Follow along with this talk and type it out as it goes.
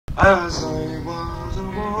As I was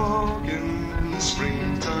a-walking in the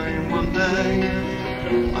springtime one day,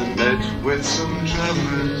 I met with some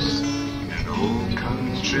travellers in an old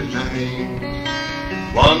country lane.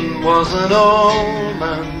 One was an old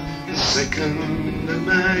man, the second a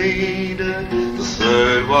maid, the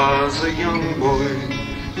third was a young boy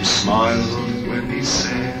who smiled when he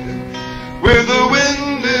said, with the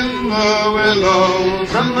wind in the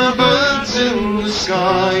willows and the birds in the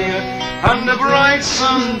sky, and a bright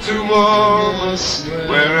sun to warm us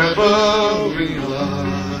wherever we lie.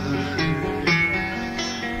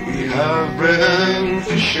 We have bread and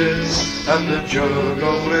fishes and a jug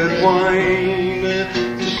of red wine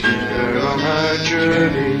to share on our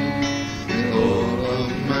journey with all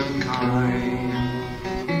of mankind.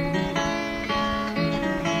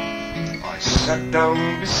 I sat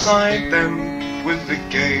down beside them with the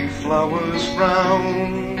gay flowers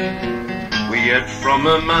round. We ate from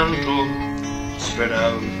a mantle spread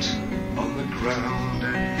out on the ground.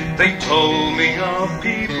 They told me of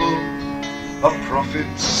people, of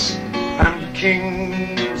prophets and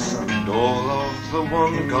kings, and all of the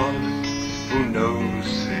one God who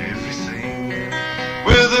knows everything.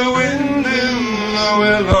 With the wind in the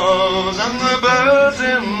willows and the birds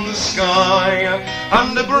in the sky,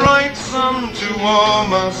 and a bright sun to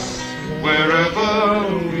warm us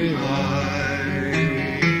wherever we lie.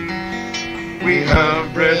 We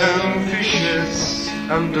have bread and fishes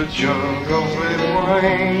and a jug of red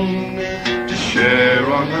wine to share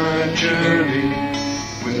on our journey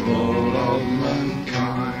with all of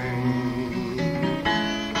mankind.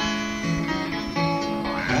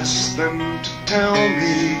 I asked them to tell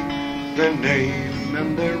me their name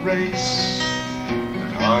and their race,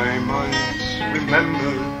 that I might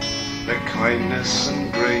remember their kindness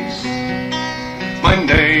and grace. My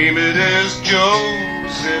name it is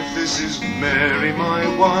Joseph, this is Mary my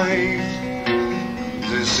wife,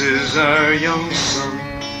 this is our young son,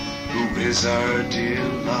 who is our dear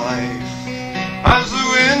life. As the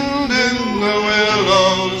wind in the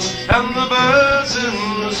willows and the birds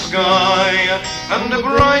in the sky, and a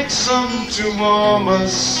bright sun to warm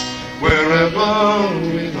us wherever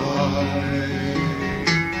we lie.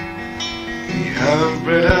 We have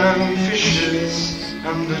bread and fishes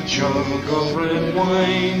and a jug of red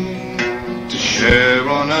wine to share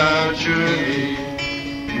on our journey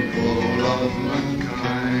with all of mankind.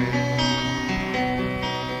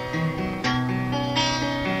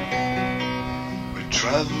 We're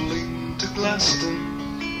travelling to Glaston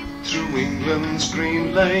through England's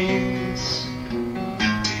green lanes,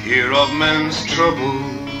 to hear of men's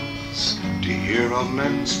troubles, to hear of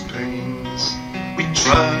men's pains. We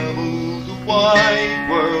travel the wide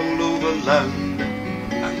world over land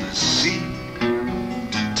and the sea,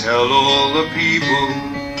 to tell all the people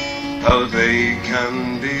how they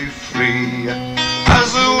can be free.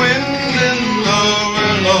 As the wind in the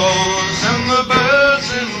willows and the birds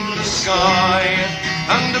in the sky,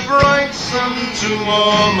 and a bright sun to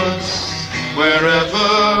warm us wherever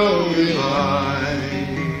we lie.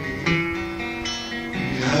 We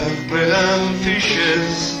have bread and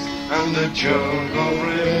fishes and a jug of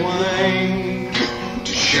red wine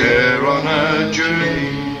to share on our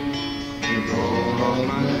journey with all of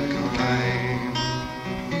mankind.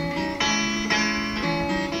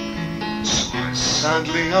 So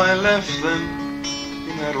sadly I left them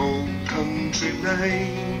in that old country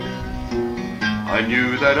lane. I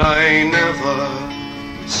knew that I never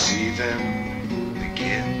would see them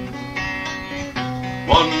again.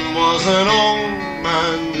 One was an old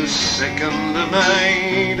man, the second a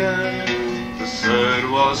maid, the third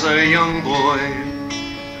was a young boy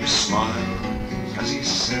who smiled as he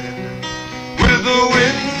said, with the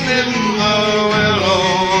wind in the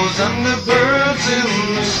willows and the birds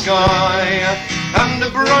in the sky, and a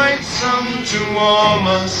bright sun to warm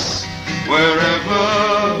us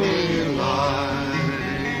wherever we lie.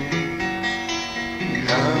 We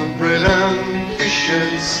have bread and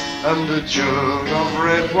fishes and a jug of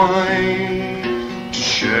red wine to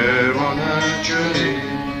share on our journey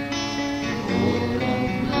with all of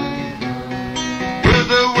mankind. With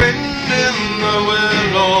the wind in the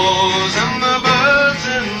willows and the birds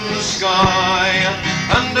in the sky,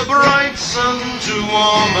 and a bright sun to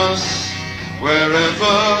warm us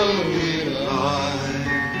wherever we lie.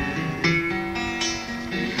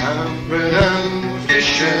 We have bread and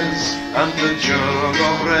fishes and a jug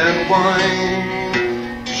of red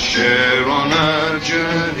wine to share on our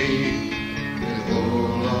journey with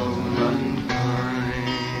all of mankind.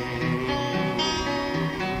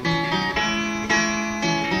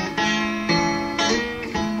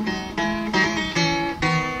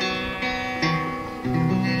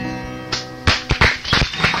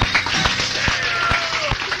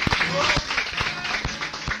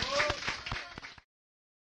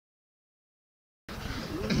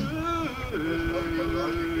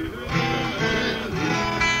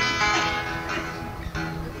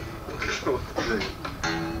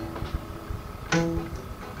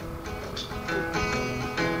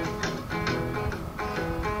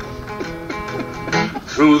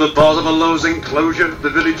 Through the bars of a Lowe's enclosure,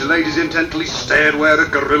 the village ladies intently stared where a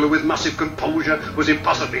gorilla with massive composure was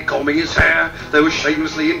impassively combing his hair. They were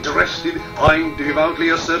shamelessly interested, eyeing devoutly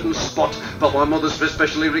a certain spot, but my mother's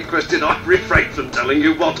especially requested I refrain from telling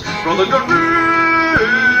you what. Brother Gorilla.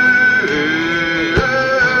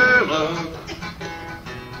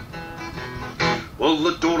 Well,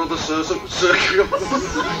 the door of the circle.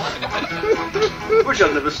 Wish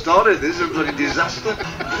I'd never started this, it was a bloody disaster.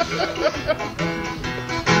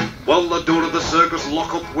 Well, the door of the circus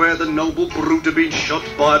lock-up where the noble brute had been shot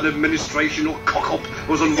by an administration or cock-up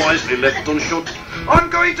was unwisely left unshut. I'm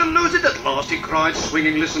going to lose it at last, he cried,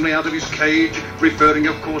 swinging lissomely out of his cage, referring,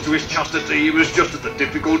 of course, to his chastity. He was just at the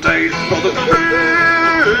difficult age.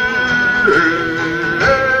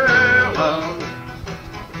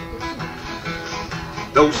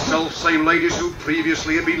 Those self-same ladies who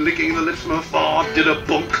previously had been licking the lips from afar did a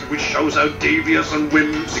bunk which shows how devious and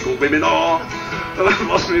whimsical women are.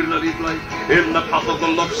 Lost me bloody play. In the path of the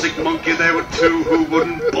lovesick monkey there were two who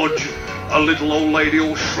wouldn't budge. A little old lady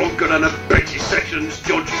all shrunken and a Betty Sessions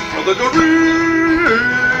judge. Brother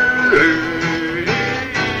Gorilla.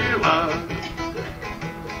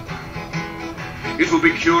 It would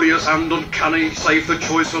be curious and uncanny, say if the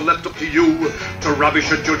choice were left up to you, to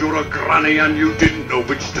ravish a judge or a granny and you didn't know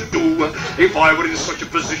which to do. If I were in such a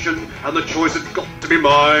position and the choice had got to be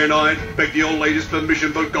mine, I'd beg the old lady's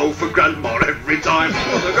permission but go for grandma every time.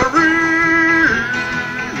 The gorilla.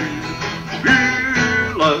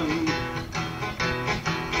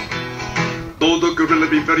 Though the gorilla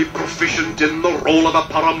be very proficient in the role of a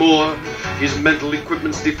paramour, his mental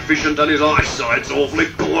equipment's deficient and his eyesight's awfully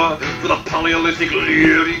poor. With a Paleolithic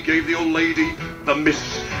leer he gave the old lady the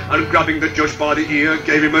miss, and grabbing the judge by the ear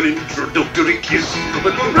gave him an introductory kiss.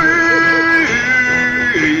 The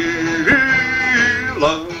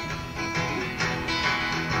gorilla.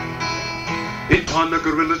 In time the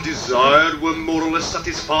gorillas desired were more or less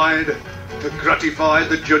satisfied. Gratified,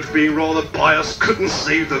 the judge being rather biased couldn't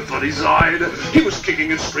save the funny side. He was kicking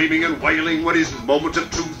and screaming and wailing when his moment of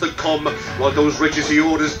truth had come, like those riches he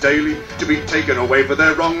orders daily to be taken away for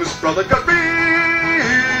their wrongs. Brother Gorilla.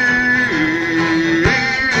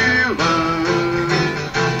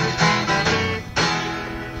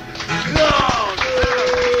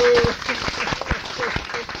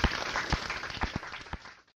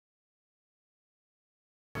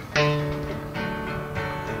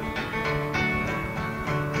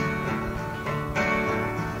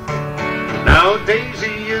 Now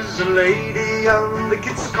Daisy is a lady and the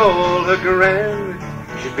kids call her Gran.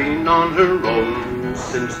 She's been on her own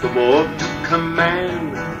since the war took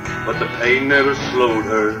command, but the pain never slowed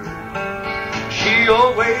her. She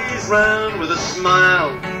always ran with a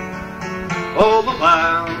smile all the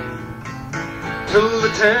while, till the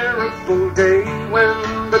terrible day when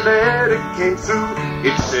the letter came through.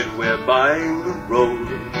 It said we're buying the road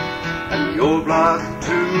and your block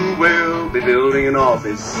too. We'll be building an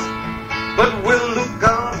office, but we'll look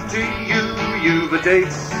after you. You've a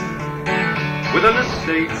date with an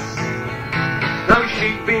estate. Now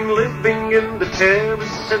she'd been living in the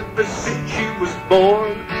terrace ever since she was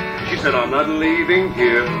born. She said, I'm not leaving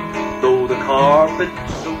here, though the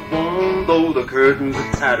carpet's so warm, though the curtains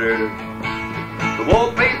are tattered, the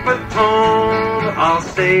wallpaper torn, I'll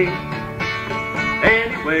stay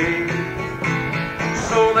anyway.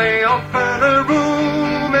 So they offered a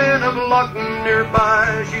room in a block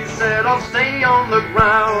nearby. She said, I'll stay on the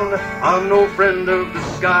ground, I'm no friend of the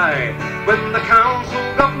sky. When the council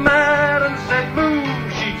got mad and said move,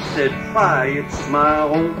 she said, why, it's my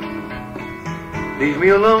home, leave me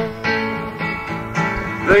alone.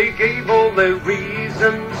 They gave all their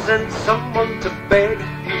reasons, sent someone to beg.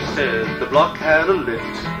 He said the block had a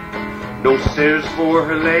lift, no stairs for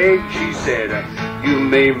her leg. She said, you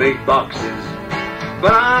may make boxes,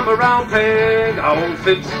 but I'm a round peg, I won't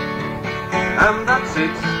fit, and that's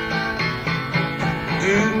it.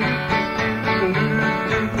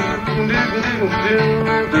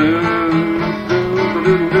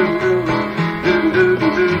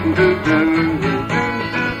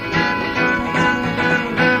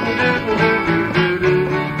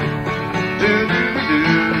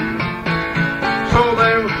 So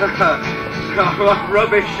they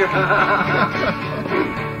rubbish.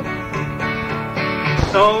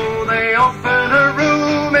 So they offered a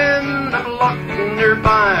room in a block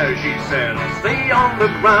nearby. She said, I'll stay on the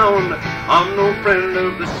ground, I'm no friend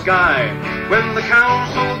of the sky. When the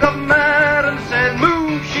council got mad and said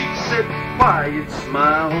move, she said, why, it's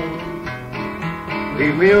my home,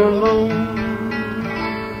 leave me alone.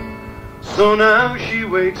 So now she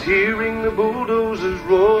waits, hearing the bulldozers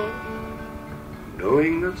roar,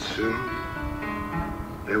 knowing that soon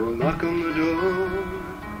they will knock on the door.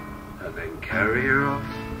 and then carry her off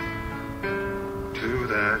to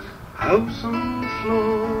that house on the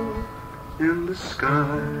floor in the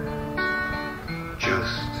sky,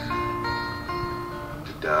 just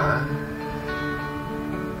to die.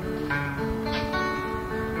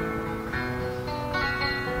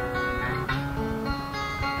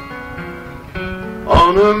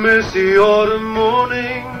 On a misty autumn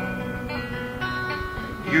morning,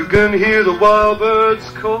 you can hear the wild birds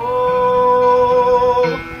call,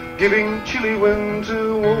 giving chilly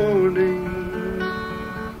winter warning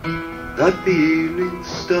that the evening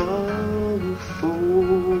star will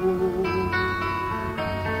fall.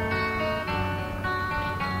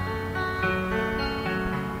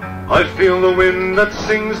 I feel the wind that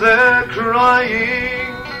sings there crying,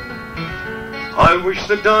 I wish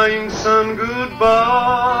the dying sun goodbye,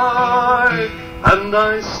 and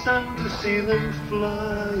I stand to see them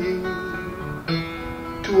flying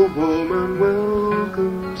to a warm and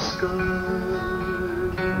welcome sky.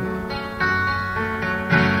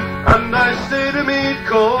 And I stay to meet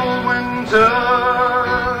cold winter,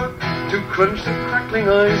 to crunch the crackling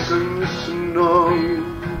ice and snow,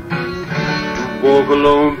 to walk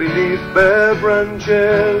alone beneath bare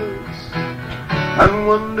branches and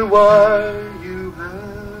wonder why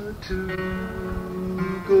to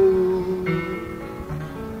go.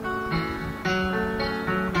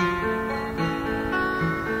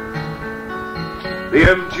 The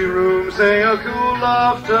empty rooms, they echo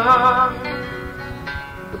laughter,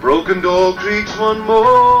 the broken door creaks one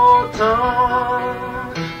more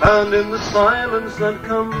time, and in the silence that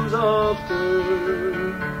comes after,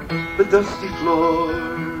 the dusty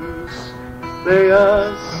floors, they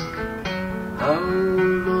ask how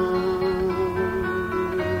long.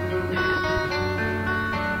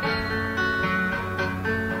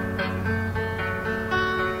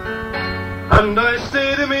 And I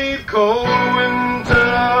stay to meet cold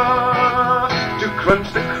winter, to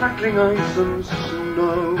crunch the crackling ice and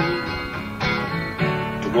snow,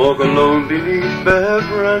 to walk alone beneath bare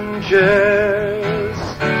branches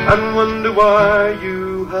and wonder why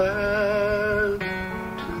you had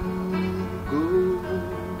to go.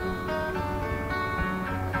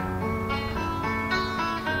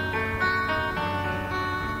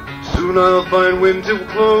 Soon I'll find winter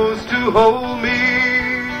close to hold me,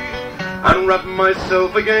 and wrap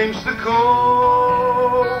myself against the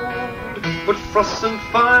cold, but frost and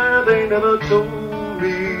fire, they never told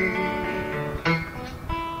me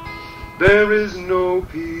there is no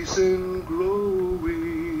peace in growing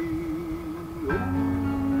old.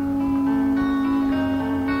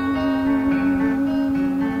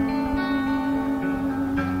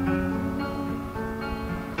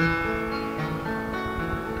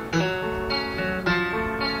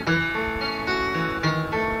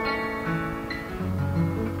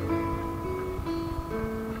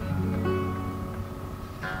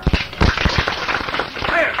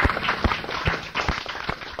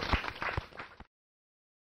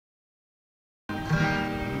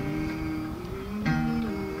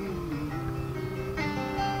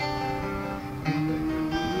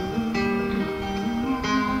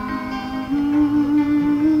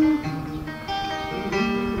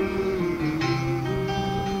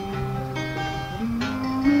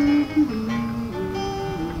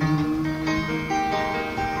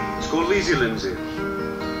 Lindsay.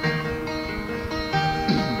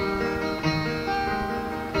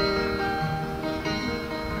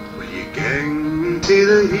 Will you gang to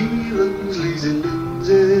the Healands, Lazy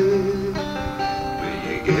Lindsay? Will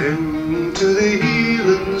you gang to the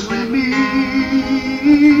Healands with me?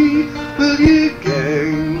 Will you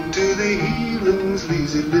gang to the Healands,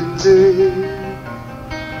 Lazy Lindsay?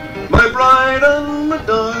 My bride and my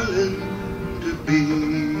darling to be.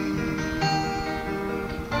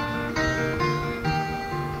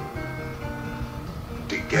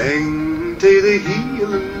 Gang to the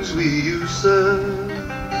Healands with you, sir.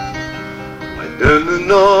 I don't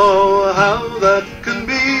know how that can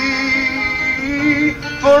be,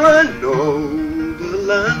 for I know the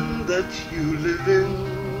land that you live in.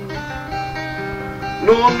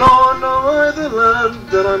 No, the land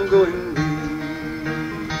that I'm going to.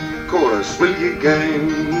 Chorus, will you gang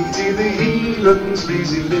to the Healands,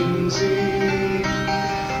 Lazy Lindsay?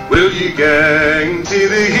 Will you gang to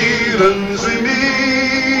the Healands with me?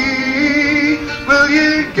 Will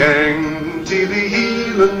you gang to the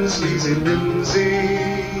Healands, Lazy Lindsay?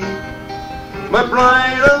 My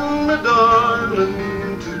bride and my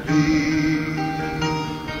darling to be.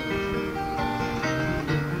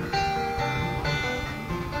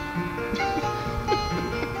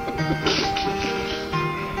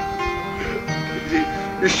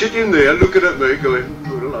 You're sitting there looking at me going,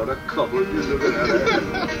 good luck. out of cupboard.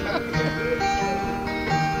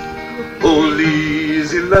 Oh,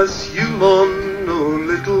 lazy lass, you maun know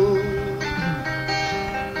little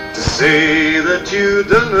to say that you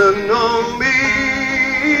don't know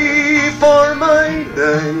me, for my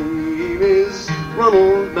name is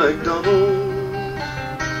Ronald MacDonald,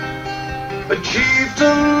 a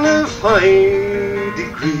chieftain of high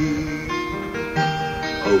degree.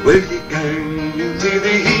 Oh, will ye gang to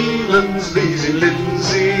the Heelands, lazy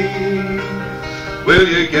Lindsay? Will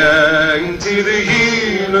ye gang to the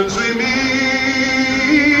Heelands with me?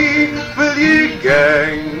 Will ye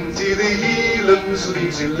gang to the Heelands,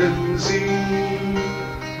 lazy Lindsay?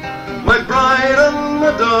 My bride and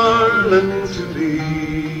my darling to be.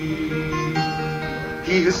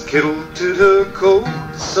 He has kilted her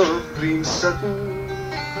coats of green satin,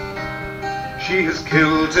 she has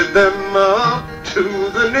kilted them up to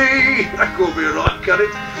the knee. I go be rock at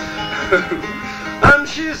it. And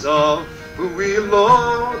she's off with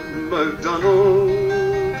Lord MacDonald,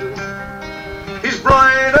 his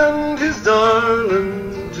bride and his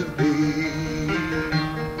darling to be.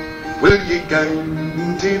 Will ye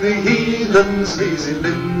gang to the Heelands, lazy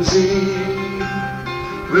Lindsay?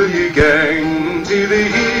 Will ye gang to the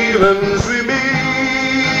Heelands with me?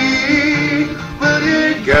 Will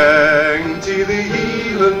ye gang to the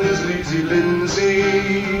Heelands, lazy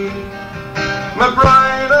Lindsay? My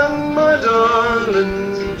bride and my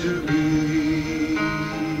darling to be.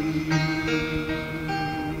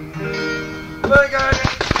 Bye, guys.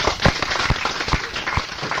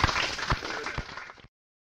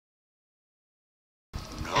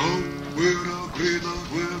 Now we're agreed that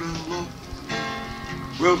we're in love,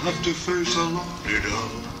 we'll have to face a lot, you know.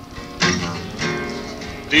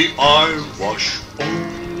 The eyewash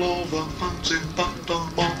all over fancy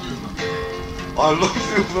pantomime. I love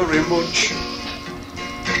you very much.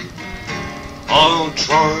 I'll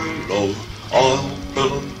try, love, I'll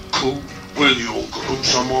bill and cool. Will you group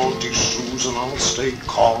some more dessous and I'll stay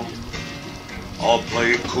calm. I'll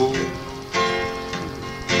play it cool.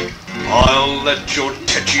 I'll let your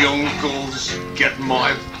tetchy uncles get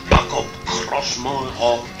my back up across my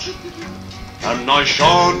heart. And I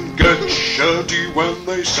shan't get shirty when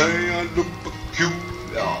they say I look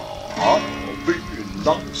peculiar. I'll be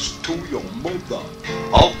nice to your mother.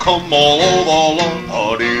 I'll come all over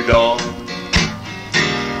la-di-da.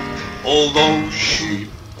 Although she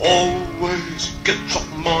always gets up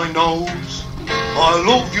my nose, I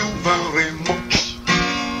love you very much.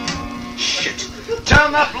 Shit.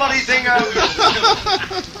 Turn that bloody thing out.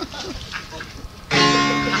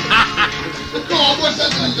 Go on, what's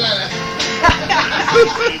that doing there?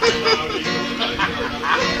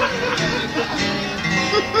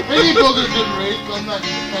 Any buggers can read, but I'm not.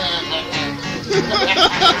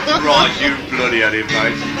 Right, you bloody had it,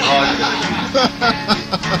 mate.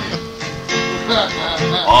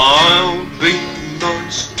 I'll be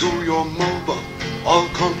nice to your mother. I'll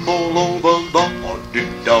come all over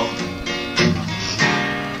la-di-da.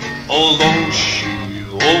 Although she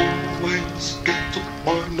always gets up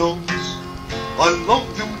my nose, I love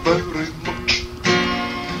you very much.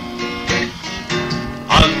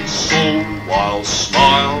 And so I'll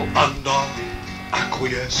smile and I'll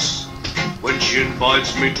acquiesce when she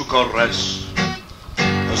invites me to caress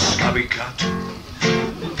a scabby cat.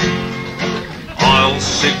 I'll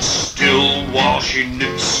sit still while she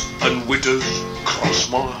knits and witters across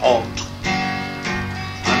my heart.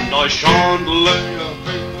 And I shan't lay a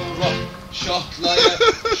finger up.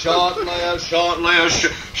 Shan't lay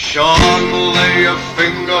a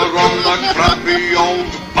finger on the crappy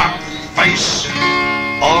old back face.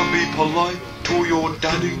 I'll be polite to your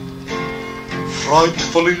daddy,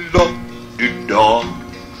 frightfully la-di-da.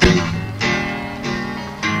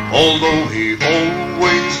 Although he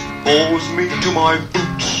always bores me to my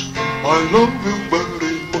boots, I love you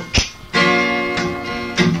very much.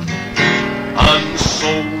 And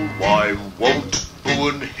so I won't boo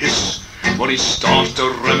and hiss when he starts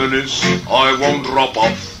to reminisce. I won't drop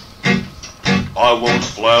off, I won't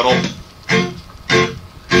flare up.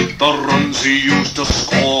 The runs he used to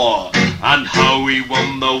score and how he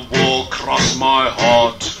won the war cross my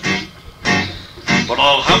heart. But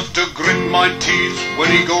I'll have to grit my teeth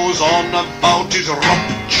when he goes on about his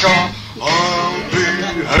rupture. I'll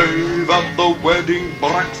behave at the wedding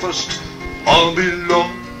breakfast. I'll be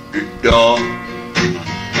la-di-da.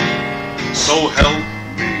 So help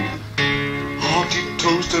me, hearty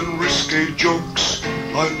toast and risque jokes.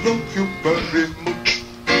 I love you very much.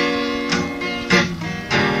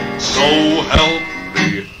 So help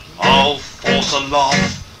me, I'll force a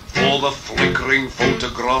laugh for the flickering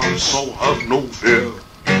photograph, so have no fear,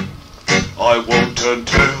 I won't turn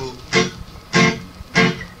tail.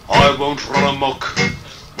 I won't run amok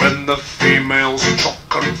when the females chuck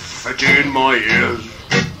confetti in my ears.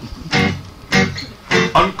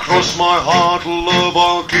 And cross my heart, love,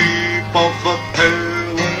 I'll keep off the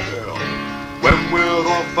pale air when we're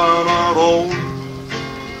off on our own.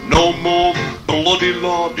 No more bloody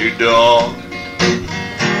la-di-da.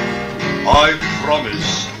 I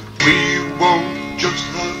promise we won't just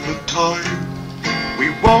have the time. We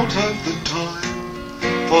won't have the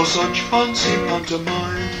time for such fancy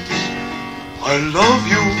pantomimes. I love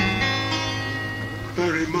you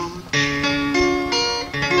very much.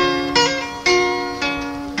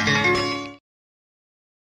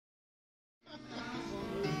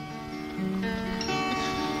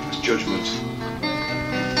 It's judgment.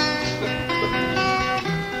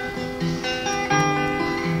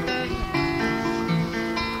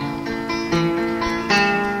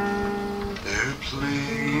 They're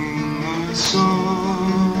playing a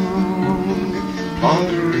song,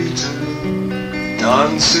 Margarita,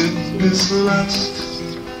 dance it this last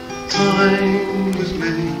time with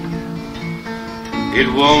me. It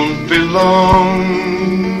won't be long,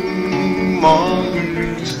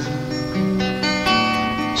 Margarita.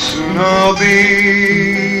 Soon I'll be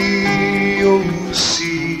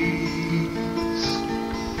overseas.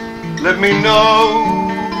 Let me know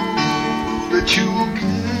that you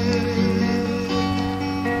care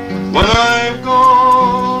when I've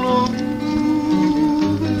gone over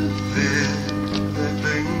there. They're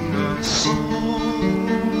playing a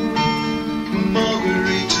song,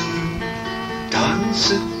 Margarita,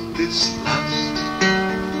 dance it this last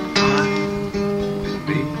time with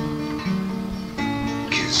me.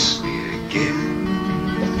 Kiss me again,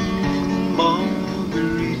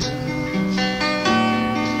 Margarita.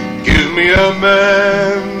 Give me a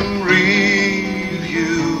memory of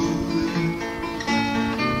you.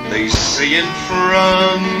 They say in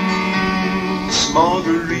France,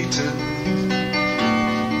 Margarita,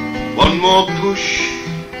 one more push,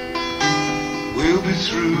 we'll be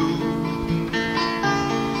through.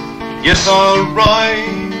 Yes, I'll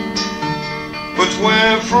write, but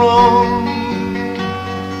where from?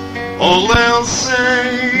 All they'll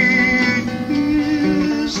say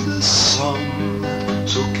is the sun.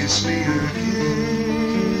 So kiss me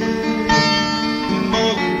again,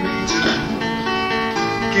 Margarita.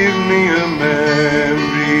 Give me a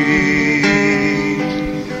memory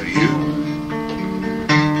of you.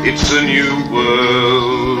 It's a new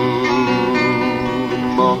world,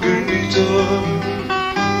 Margarita,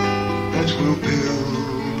 that we'll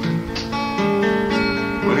build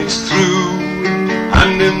when it's through.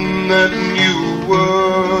 And in that new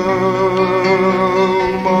world,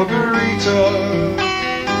 Margarita,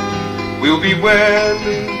 we'll be wed,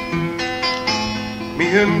 me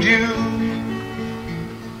and you.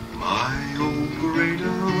 My old great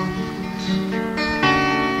aunt,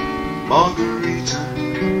 Margarita,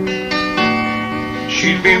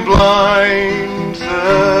 she'd been blind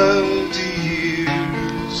 30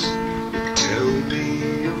 years, but tell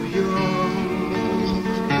me of young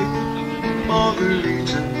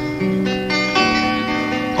Margarita,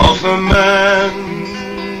 of a man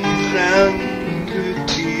and her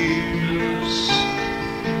tears.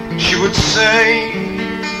 She would say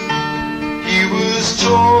he was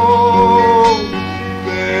tall,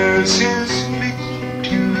 there's his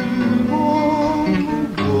picture on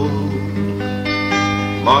the wall.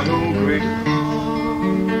 My own great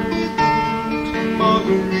aunt,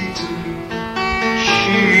 Margarita,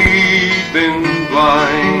 she'd been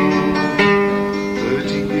blind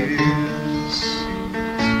 30 years.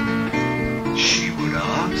 She would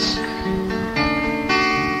ask,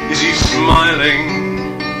 is he smiling?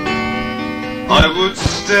 I would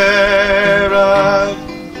stare at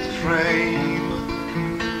the frame,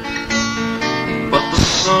 but the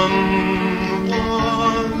sun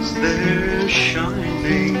was there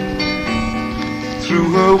shining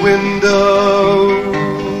through her window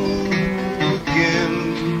again,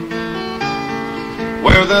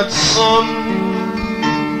 where that sun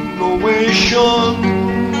always shone.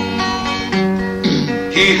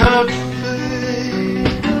 He had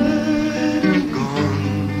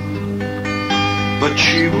but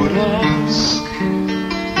she would ask,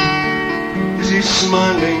 is he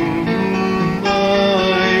smiling?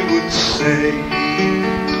 I would say,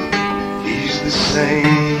 he's the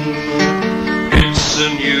same. It's a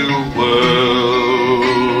new world,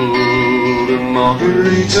 and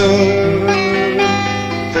Margarita,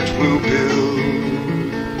 that we'll build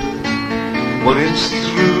when it's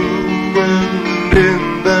through. And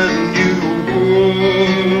in that new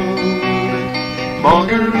world,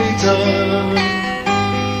 Margarita,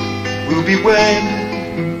 we'll be wed,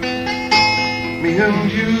 me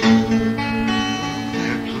and you.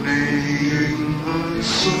 They're playing singing a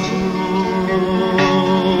song.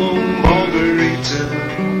 Margarita,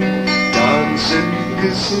 dancing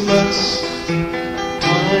this last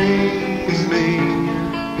time with me.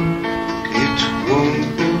 It won't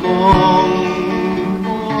be long,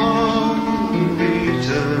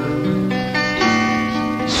 Margarita.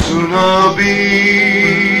 Soon I'll be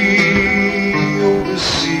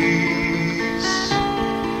overseas.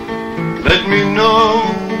 Let me know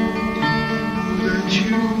that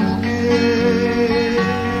you care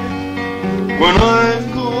when I've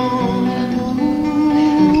gone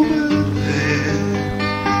over there.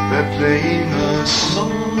 They're playing a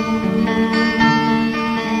song,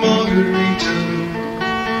 Margarita,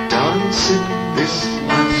 dancing this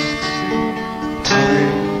last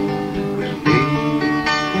time with me.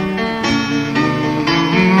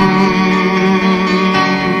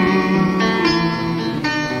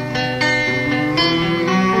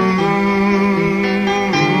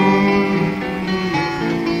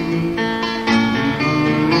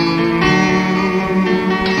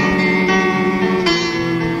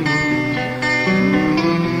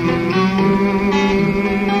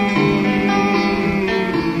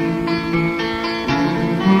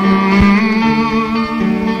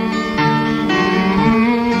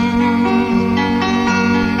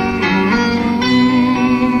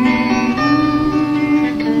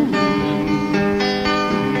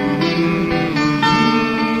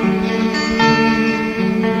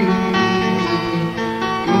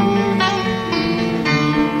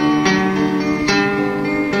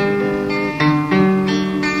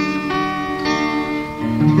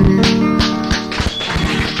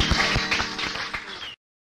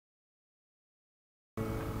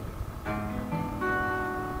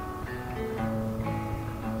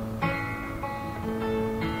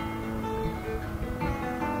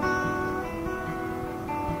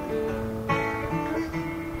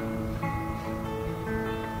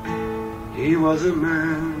 He was a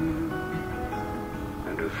man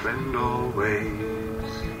and a friend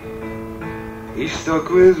always. He stuck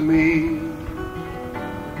with me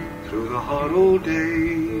through the hard old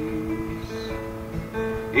days.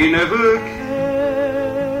 He never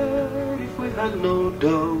cared if we had no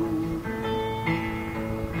dough.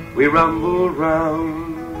 We rambled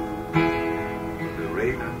round the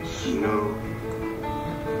rain and snow.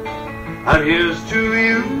 And here's to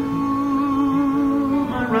you,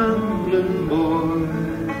 my rambling boy.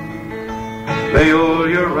 May all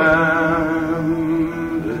your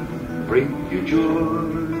rambling bring you joy.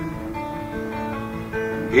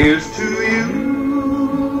 Here's to you,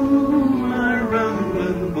 my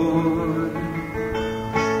rambling boy.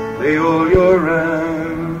 May all your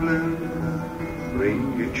rambling bring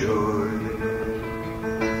you joy.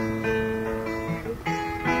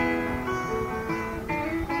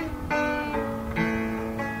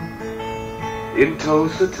 In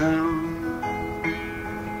Tulsa town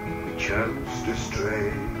we chanced to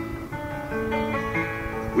stray.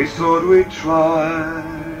 We thought we'd try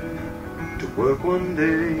to work one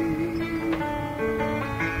day.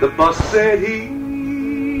 The boss said he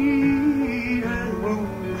had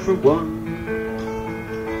room for one.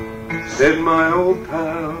 Said my old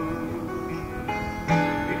pal,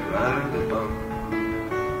 he'd rather bum.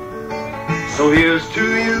 So here's to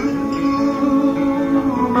you,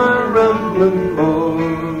 my rambling boy.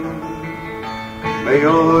 May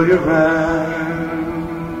all your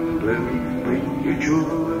rambling bring you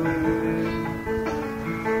joy.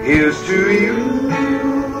 Here's to you,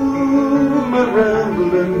 my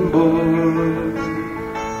rambling boy.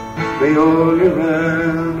 May all your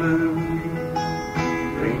rambling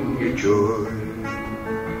bring you joy.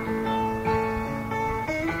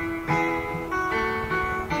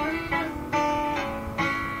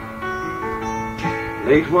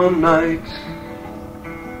 Late one night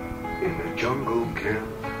in a jungle camp,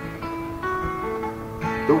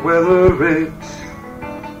 the weather it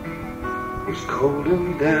was cold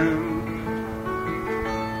and damp.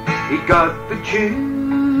 He got the chills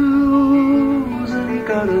and he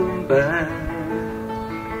got them back.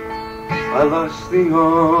 I lost the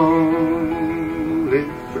only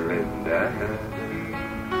friend I had.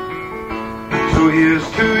 So here's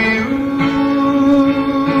to you,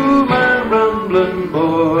 my rambling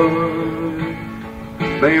boy.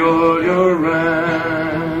 May all your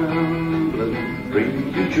rambling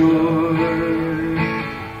bring you joy.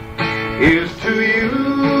 Here's to you,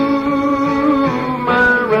 my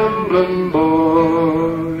rambling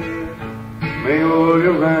boy. May all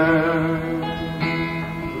your rambling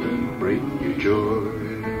bring you joy.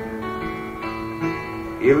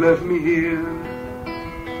 You left me here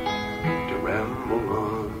to ramble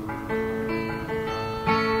on,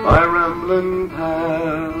 my rambling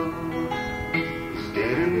pal,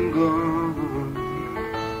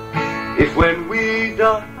 If when we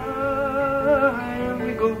die and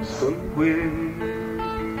we go somewhere,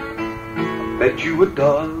 I bet you $1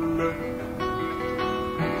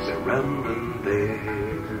 is a rambling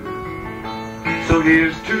there. So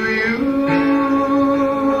here's to you,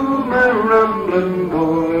 my rambling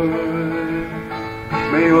boy,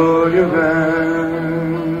 may all your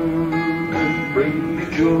rambling bring you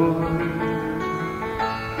joy.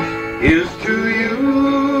 Here's to you,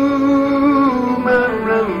 my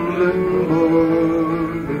rambling boy,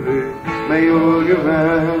 may all your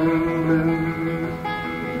rambling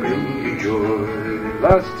bring you joy.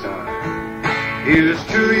 Last time. Here's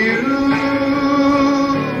to you,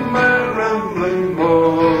 my rambling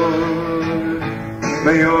boy,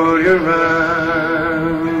 may all your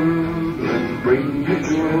rambling bring you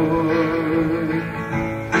joy.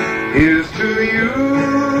 Here's to you,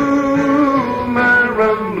 my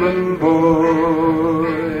rambling boy,